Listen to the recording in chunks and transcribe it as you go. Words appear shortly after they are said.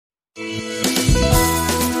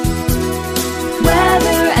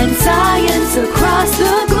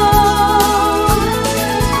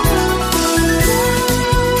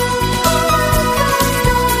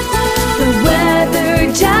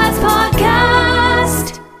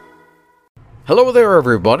Hello there,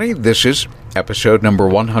 everybody. This is episode number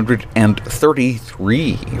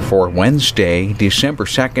 133 for Wednesday, December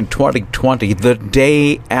 2nd, 2020, the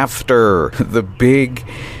day after the big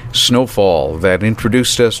snowfall that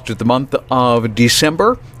introduced us to the month of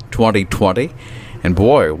December 2020. And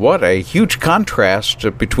boy, what a huge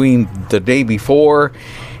contrast between the day before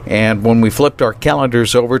and when we flipped our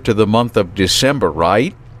calendars over to the month of December,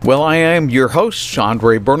 right? Well, I am your host,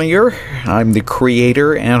 Andre Bernier. I'm the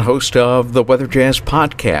creator and host of the Weather Jazz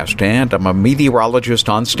Podcast, and I'm a meteorologist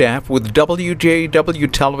on staff with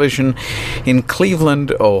WJW Television in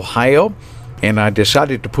Cleveland, Ohio. And I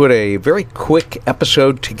decided to put a very quick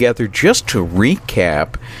episode together just to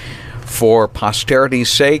recap, for posterity's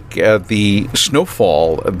sake, the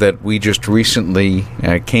snowfall that we just recently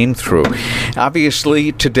came through.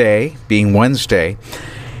 Obviously, today, being Wednesday,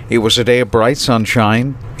 it was a day of bright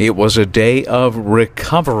sunshine. It was a day of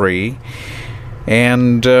recovery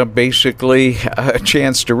and basically a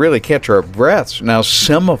chance to really catch our breaths. Now,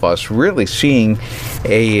 some of us really seeing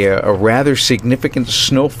a rather significant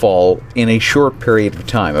snowfall in a short period of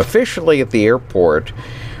time. Officially at the airport,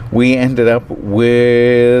 we ended up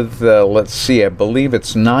with, I believe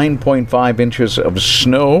it's 9.5 inches of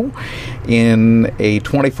snow in a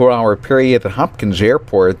 24-hour period at Hopkins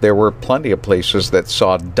Airport. There were plenty of places that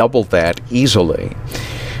saw double that easily.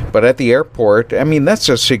 But at the airport, I mean, that's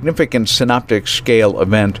a significant synoptic scale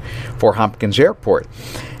event for Hopkins Airport.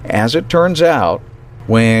 As it turns out,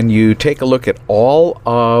 when you take a look at all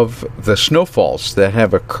of the snowfalls that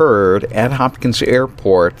have occurred at Hopkins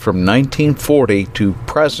Airport from 1940 to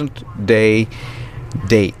present day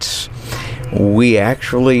dates, we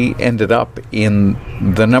actually ended up in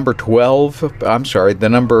the number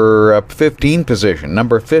 15 position.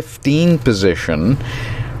 Number 15 position,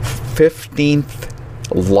 15th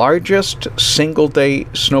largest single-day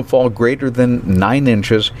snowfall greater than 9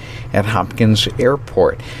 inches at Hopkins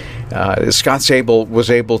Airport. Scott Sable was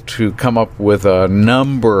able to come up with a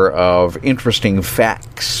number of interesting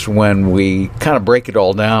facts when we kind of break it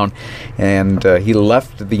all down, and he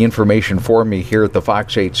left the information for me here at the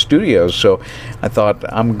Fox 8 studios, so I thought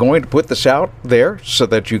I'm going to put this out there so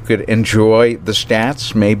that you could enjoy the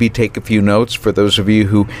stats, maybe take a few notes for those of you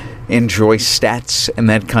who enjoy stats and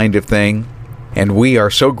that kind of thing. And we are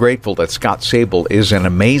so grateful that Scott Sable is an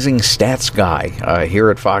amazing stats guy here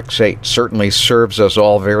at Fox 8. Certainly serves us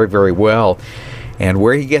all very, very well. And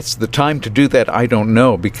where he gets the time to do that, I don't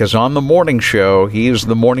know, because on the morning show, he is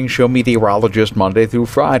the morning show meteorologist Monday through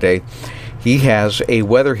Friday. He has a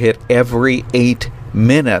weather hit every 8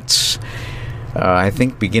 minutes. I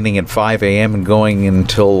think beginning at 5 a.m. and going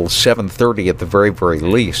until 7:30 at the very, very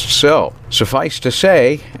least. So, suffice to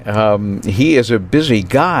say, he is a busy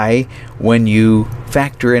guy when you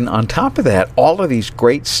factor in on top of that all of these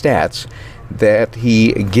great stats that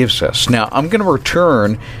he gives us. Now, I'm going to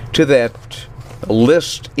return to that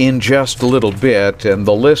list in just a little bit, and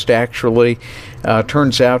the list actually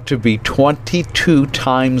turns out to be 22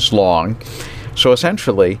 times long. So,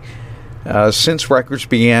 essentially, since records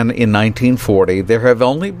began in 1940, there have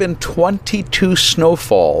only been 22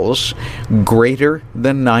 snowfalls greater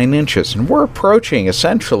than 9 inches. And we're approaching,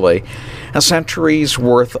 essentially, a century's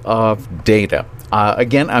worth of data.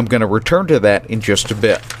 Again, I'm going to return to that in just a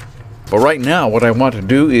bit. But right now, what I want to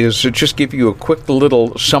do is just give you a quick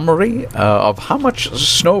little summary of how much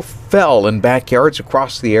snow fell in backyards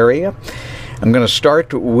across the area. I'm going to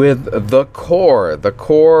start with the core,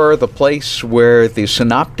 the place where the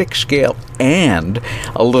synoptic scale and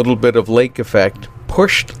a little bit of lake effect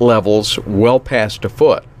pushed levels well past a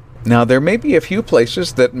foot. Now, there may be a few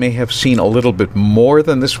places that may have seen a little bit more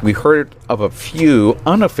than this. We heard of a few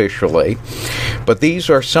unofficially, but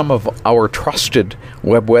these are some of our trusted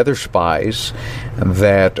web weather spies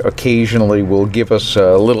that occasionally will give us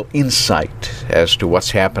a little insight as to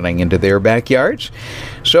what's happening into their backyards.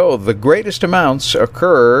 So, the greatest amounts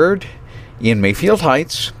occurred in Mayfield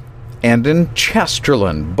Heights and in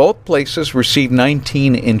Chesterland. Both places received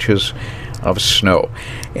 19 inches of snow.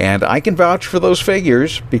 And I can vouch for those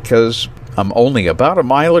figures because I'm only about a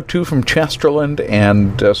mile or two from Chesterland,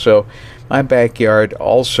 and so my backyard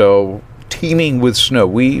also teeming with snow.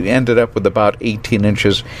 We ended up with about 18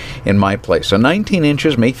 inches in my place. So 19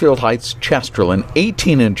 inches, Mayfield Heights, Chesterland,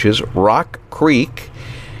 18 inches, Rock Creek,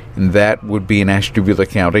 and that would be in Ashtabula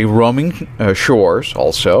County, Roaming Shores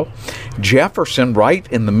also. Jefferson,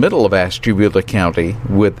 right in the middle of Ashtabula County,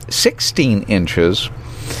 with 16 inches.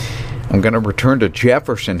 I'm going to return to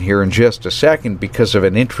Jefferson here in just a second because of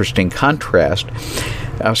an interesting contrast.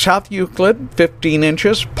 South Euclid, 15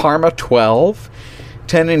 inches. Parma, 12.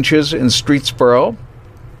 10 inches in Streetsboro.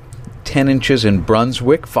 10 inches in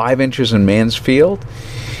Brunswick. 5 inches in Mansfield.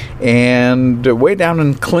 And way down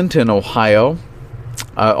in Clinton, Ohio,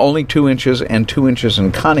 only 2 inches, and 2 inches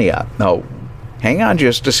in Conneaut. No, hang on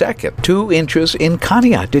just a second. 2 inches in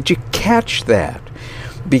Conneaut. Did you catch that?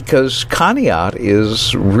 Because Conneaut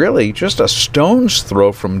is really just a stone's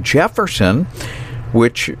throw from Jefferson,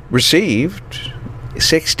 which received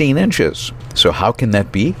 16 inches. So how can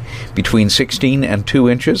that be? Between 16 and 2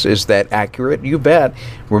 inches, is that accurate? You bet.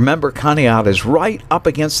 Remember, Conneaut is right up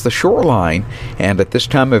against the shoreline, and at this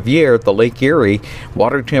time of year, the Lake Erie,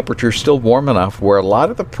 water temperature is still warm enough where a lot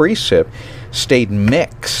of the precip stayed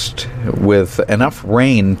mixed with enough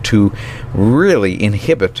rain to really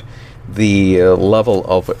inhibit the level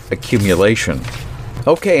of accumulation.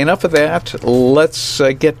 Okay, enough of that. Let's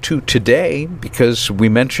get to today, because we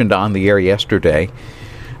mentioned on the air yesterday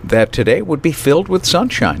that today would be filled with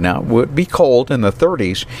sunshine. Now, it would be cold in the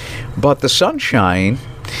 30s, but the sunshine,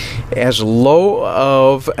 as low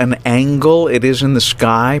of an angle it is in the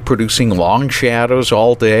sky, producing long shadows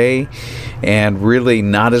all day, and really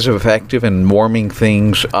not as effective in warming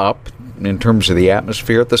things up in terms of the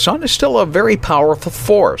atmosphere, the sun is still a very powerful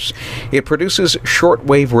force. It produces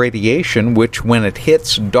shortwave radiation, which, when it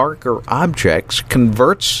hits darker objects,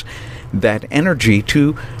 converts that energy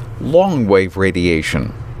to long-wave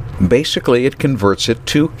radiation. Basically, it converts it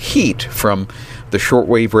to heat from the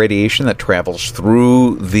shortwave radiation that travels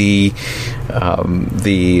through the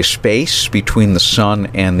space between the sun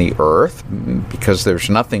and the Earth, because there's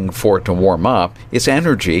nothing for it to warm up. It's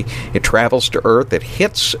energy. It travels to Earth. It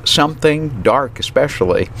hits something dark,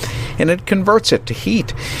 especially, and it converts it to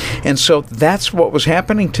heat. And so that's what was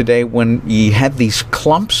happening today when you had these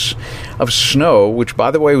clumps of snow, which,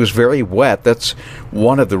 by the way, was very wet. That's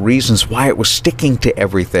one of the reasons why it was sticking to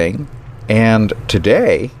everything. And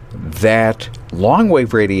today, that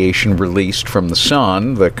long-wave radiation released from the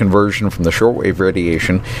sun, the conversion from the short-wave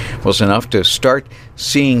radiation, was enough to start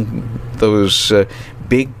seeing those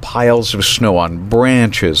big piles of snow on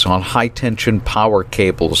branches, on high-tension power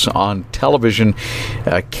cables, on television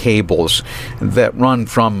cables that run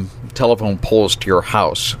from telephone poles to your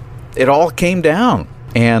house. It all came down,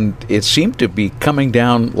 and it seemed to be coming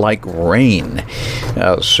down like rain.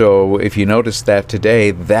 So if you noticed that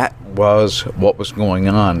today, that was what was going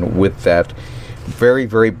on with that very,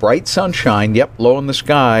 very bright sunshine. Yep, low in the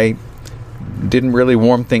sky. Didn't really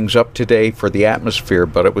warm things up today for the atmosphere,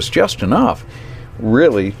 but it was just enough,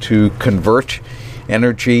 really, to convert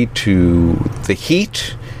energy to the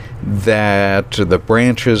heat that the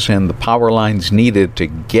branches and the power lines needed to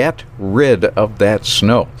get rid of that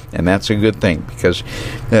snow. And that's a good thing, because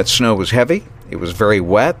that snow was heavy, it was very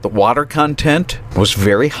wet, the water content was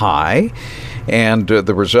very high, and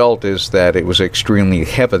the result is that it was extremely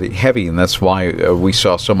heavy, and that's why we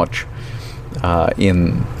saw so much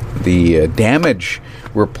in the damage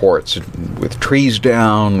reports, with trees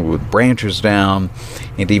down, with branches down,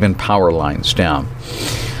 and even power lines down.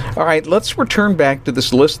 All right, let's return back to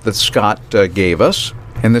this list that Scott gave us.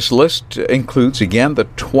 And this list includes, again, the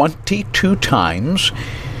 22 times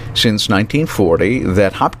since 1940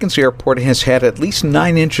 that Hopkins Airport has had at least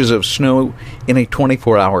 9 inches of snow in a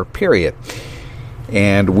 24-hour period.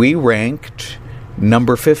 And we ranked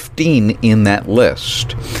number 15 in that list,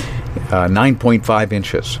 9.5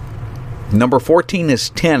 inches. Number 14 is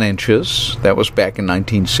 10 inches. That was back in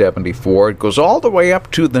 1974. It goes all the way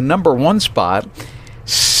up to the number 1 spot,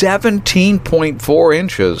 17.4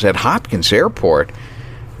 inches at Hopkins Airport.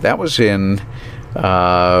 That was in,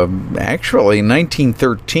 actually,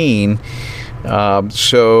 1913.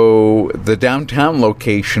 So the downtown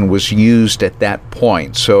location was used at that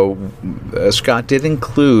point. So Scott did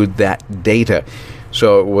include that data.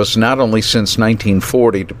 So it was not only since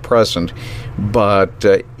 1940 to present, but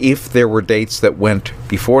if there were dates that went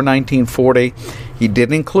before 1940, he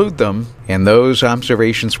did include them, and those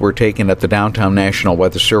observations were taken at the Downtown National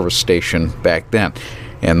Weather Service station back then.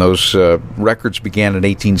 And those records began in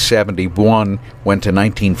 1871, went to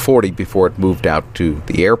 1940 before it moved out to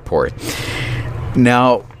the airport.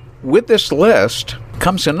 Now, with this list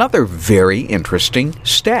comes another very interesting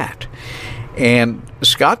stat. And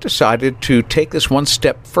Scott decided to take this one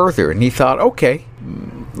step further, and he thought, okay,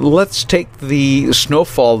 let's take the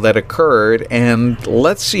snowfall that occurred and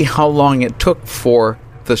let's see how long it took for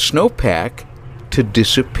the snowpack to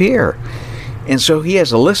disappear. And so he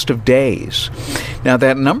has a list of days. Now,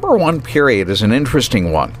 that number 1 period is an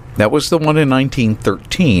interesting one. That was the one in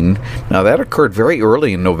 1913. Now, that occurred very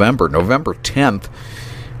early in November 10th.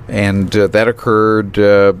 And that occurred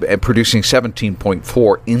producing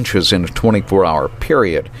 17.4 inches in a 24-hour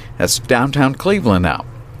period. That's downtown Cleveland now.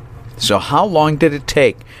 So how long did it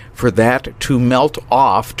take for that to melt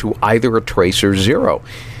off to either a trace or zero?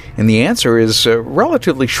 And the answer is a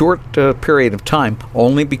relatively short period of time,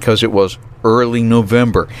 only because it was early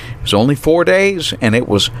November. It was only 4 days, and it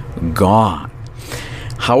was gone.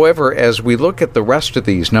 However, as we look at the rest of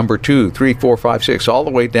these, number 2, 3, 4, 5, 6, all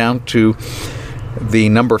the way down to the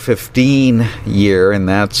number 15 year, and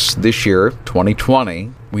that's this year,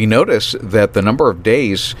 2020, we notice that the number of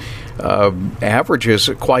days averages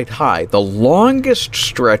quite high. The longest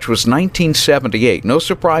stretch was 1978. No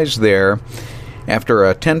surprise there. After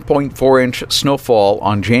a 10.4-inch snowfall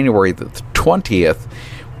on January the 20th,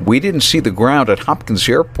 we didn't see the ground at Hopkins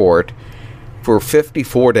Airport for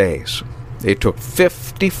 54 days. It took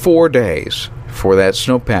 54 days for that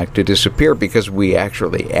snowpack to disappear because we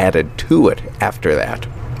actually added to it after that.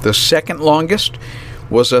 The second longest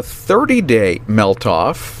was a 30-day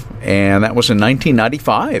melt-off, and that was in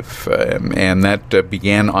 1995, and that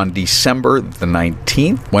began on December the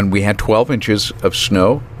 19th when we had 12 inches of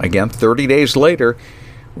snow. Again, 30 days later,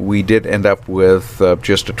 we did end up with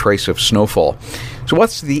just a trace of snowfall. So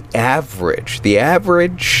what's the average? The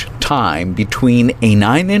average time between a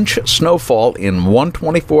 9-inch snowfall in one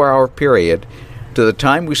 24-hour period to the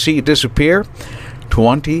time we see it disappear,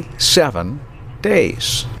 27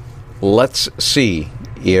 days. Let's see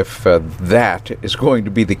if that is going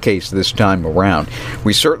to be the case this time around.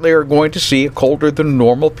 We certainly are going to see a colder than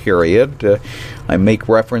normal period. I make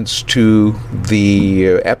reference to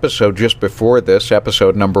the episode just before this,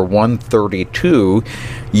 episode number 132.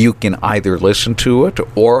 You can either listen to it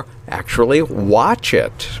or actually watch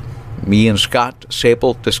it. Me and Scott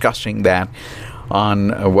Sable discussing that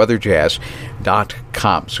on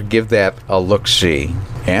weatherjazz.com. So give that a look-see.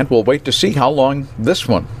 And we'll wait to see how long this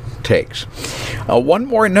one takes. One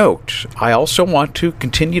more note. I also want to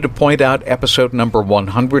continue to point out episode number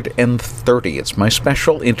 130. It's my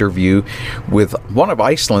special interview with one of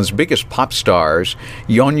Iceland's biggest pop stars,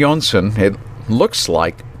 Jon Jonsson. It looks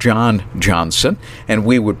like John Johnson, and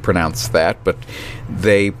we would pronounce that, but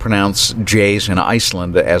they pronounce J's in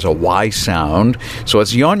Iceland as a Y sound. So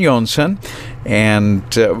it's Jon Jonsson, and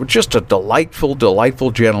just a delightful,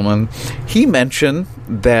 delightful gentleman. He mentioned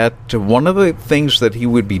that one of the things that he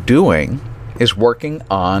would be doing is working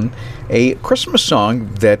on a Christmas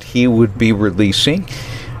song that he would be releasing,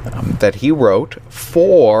 that he wrote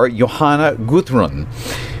for Johanna Gudrun.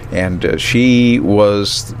 And she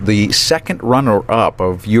was the second runner-up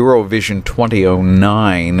of Eurovision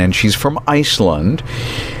 2009, and she's from Iceland.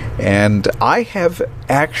 And I have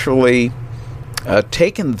actually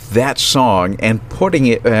taken that song and put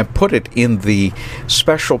it in the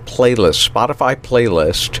special playlist, Spotify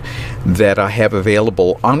playlist, that I have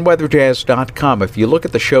available on weatherjazz.com. If you look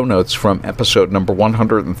at the show notes from episode number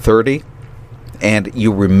 130, and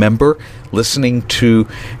you remember listening to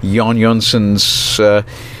Jon Jonsson's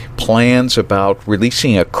plans about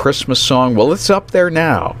releasing a Christmas song, well, it's up there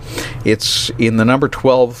now. It's in the number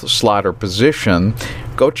 12 slaughter position.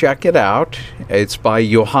 Go check it out. It's by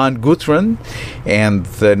Johan Gudrun, and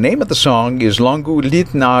the name of the song is Longu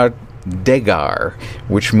Litnar Degar,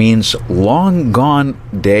 which means long gone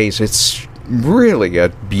days. It's really a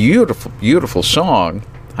beautiful, beautiful song.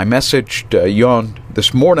 I messaged Jon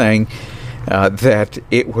this morning that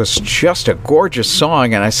it was just a gorgeous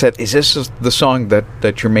song, and I said, is this the song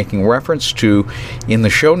that you're making reference to in the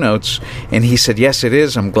show notes? And he said, yes, it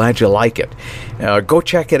is. I'm glad you like it. Go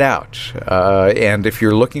check it out. And if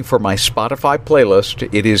you're looking for my Spotify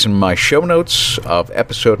playlist, it is in my show notes of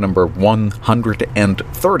episode number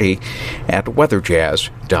 130 at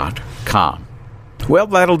weatherjazz.com. Well,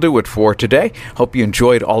 that'll do it for today. Hope you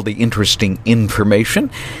enjoyed all the interesting information.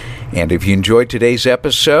 And if you enjoyed today's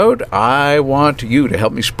episode, I want you to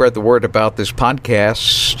help me spread the word about this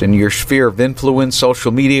podcast in your sphere of influence,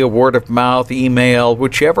 social media, word of mouth, email,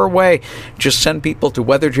 whichever way. Just send people to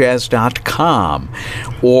weatherjazz.com,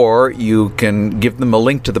 or you can give them a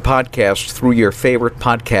link to the podcast through your favorite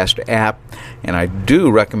podcast app. And I do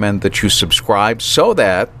recommend that you subscribe so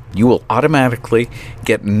that you will automatically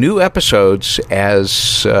get new episodes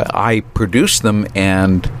as I produce them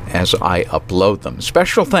and as I upload them.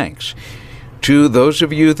 Special thanks to those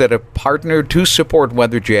of you that have partnered to support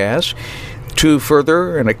Weather Jazz to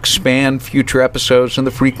further and expand future episodes and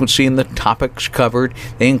the frequency and the topics covered.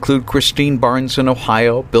 They include Christine Barnes in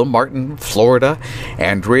Ohio, Bill Martin in Florida,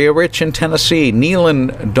 Andrea Rich in Tennessee, Neil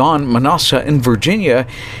and Dawn Manassa in Virginia,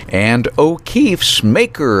 and O'Keefe's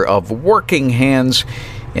maker of working hands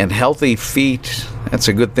and healthy feet. That's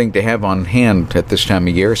a good thing to have on hand at this time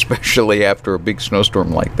of year, especially after a big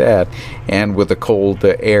snowstorm like that, and with the cold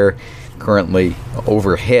air currently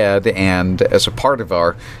overhead. And as a part of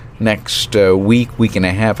our next week and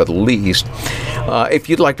a half at least. If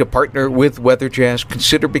you'd like to partner with Weather Jazz,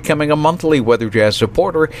 consider becoming a monthly Weather Jazz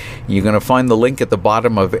supporter. You're going to find the link at the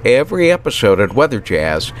bottom of every episode at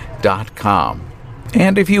weatherjazz.com.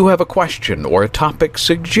 And if you have a question or a topic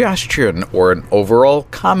suggestion or an overall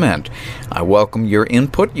comment, I welcome your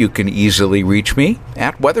input. You can easily reach me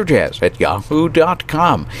at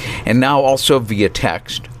weatherjazz@yahoo.com, and now also via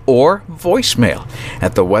text or voicemail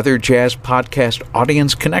at the Weather Jazz Podcast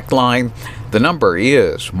Audience Connect line. The number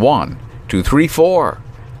is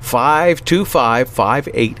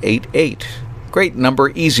 1-234-525-5888. Great number,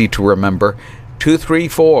 easy to remember.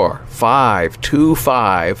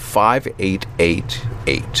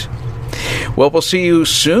 234-525-5888. Well, we'll see you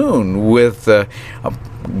soon with a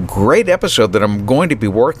great episode that I'm going to be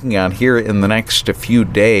working on here in the next few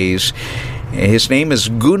days. His name is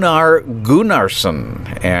Gunnar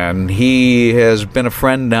Gunnarsson, and he has been a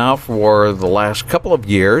friend now for the last couple of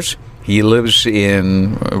years. He lives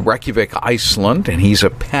in Reykjavik, Iceland, and he's a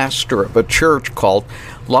pastor of a church called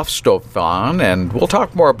Lofstofan, and we'll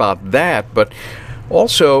talk more about that. But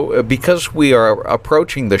also, because we are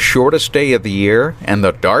approaching the shortest day of the year and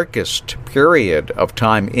the darkest period of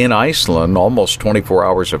time in Iceland, almost 24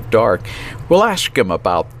 hours of dark, we'll ask him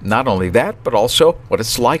about not only that, but also what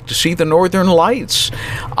it's like to see the Northern Lights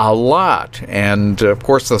a lot. And, of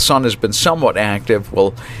course, the sun has been somewhat active.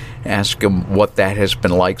 We'll ask him what that has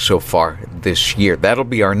been like so far this year. That'll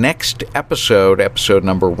be our next episode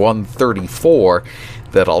number 134,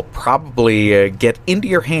 that I'll probably get into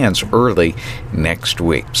your hands early next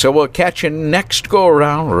week. So we'll catch you next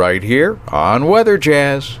go-around right here on Weather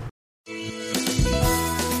Jazz.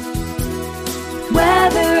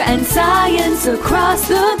 Weather and science across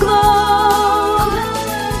the globe.